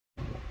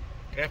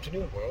Good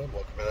afternoon, world.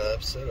 Welcome to another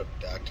episode of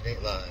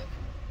DoctorNateLive.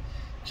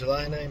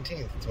 July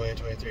 19th,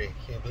 2023.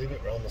 Can you believe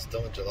it? We're almost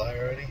done with July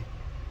already.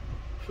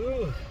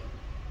 Whew.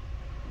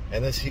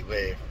 And this heat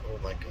wave, oh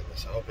my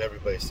goodness. I hope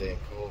everybody's staying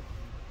cool,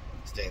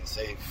 staying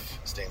safe,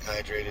 staying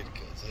hydrated,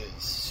 because it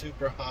is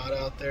super hot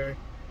out there.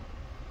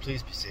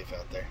 Please be safe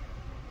out there.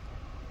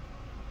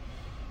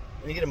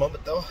 When you get a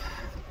moment, though,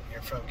 you're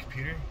in front of a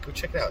computer, go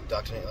check it out,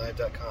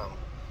 DoctorNateLive.com.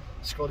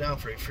 Scroll down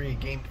for a free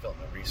game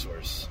development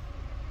resource.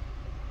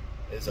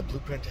 It is a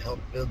blueprint to help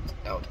build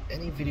out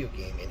any video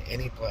game in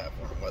any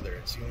platform, whether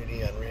it's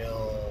Unity,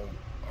 Unreal,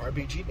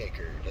 RPG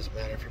Maker. It doesn't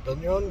matter if you're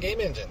building your own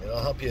game engine. It'll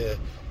help you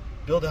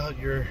build out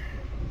your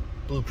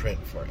blueprint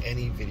for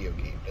any video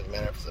game. It doesn't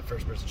matter if it's a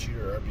first-person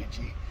shooter or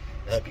RPG.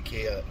 It'll help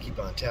you keep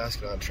on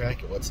task and on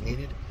track at what's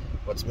needed,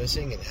 what's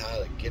missing, and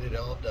how to get it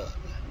all done.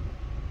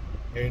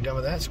 When you're done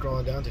with that,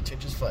 scrolling down to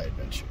Tinjas Flight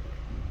Adventure.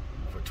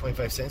 For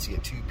 25 cents, you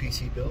get 2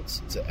 PC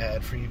builds. It's an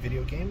ad-free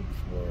video game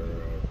for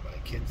my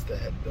kids that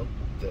had built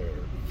their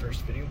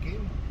first video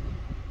game,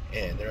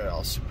 and they're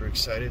all super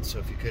excited. So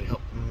if you could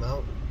help them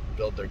out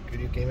build their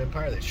video game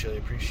empire, they'd surely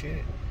appreciate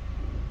it.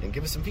 And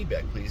give us some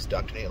feedback, please.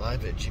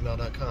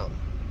 DoctorNateLive@gmail.com.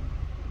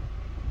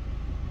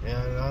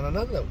 And on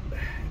another note,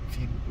 if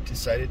you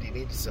decided you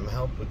needed some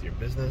help with your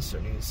business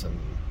or needed some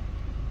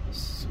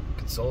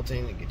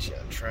consulting to get you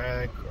on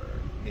track, or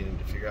needing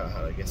to figure out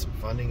how to get some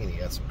funding and you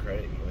got some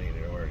credit and you want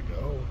to know where to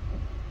go,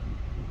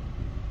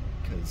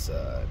 because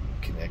I'm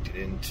connected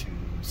into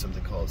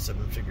something called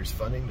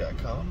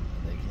sevenfiguresfunding.com,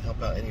 and they can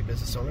help out any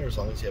business owner as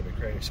long as you have a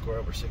credit score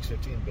over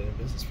 650 and been in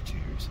business for 2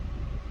 years.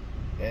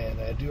 And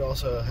I do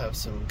also have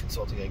some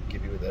consulting I can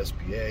give you with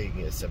SBA. You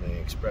can get a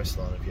 7A Express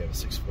loan if you have a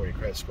 640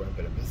 credit score and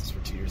been in business for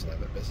 2 years and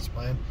have a business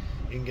plan.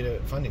 You can get a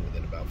funding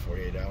within about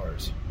 48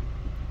 hours.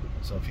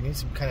 So if you need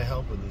some kind of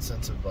help with the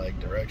sense of like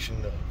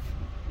direction of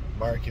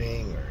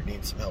marketing, or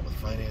need some help with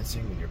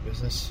financing with your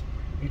business,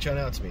 reach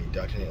out to me,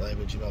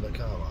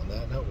 DoctorNateLive@gmail.com. On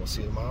that note, we'll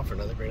see you tomorrow for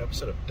another great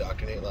episode of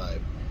Dr. Nate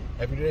Live.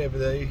 Have a good day,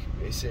 everybody.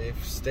 Stay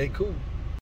safe, stay cool.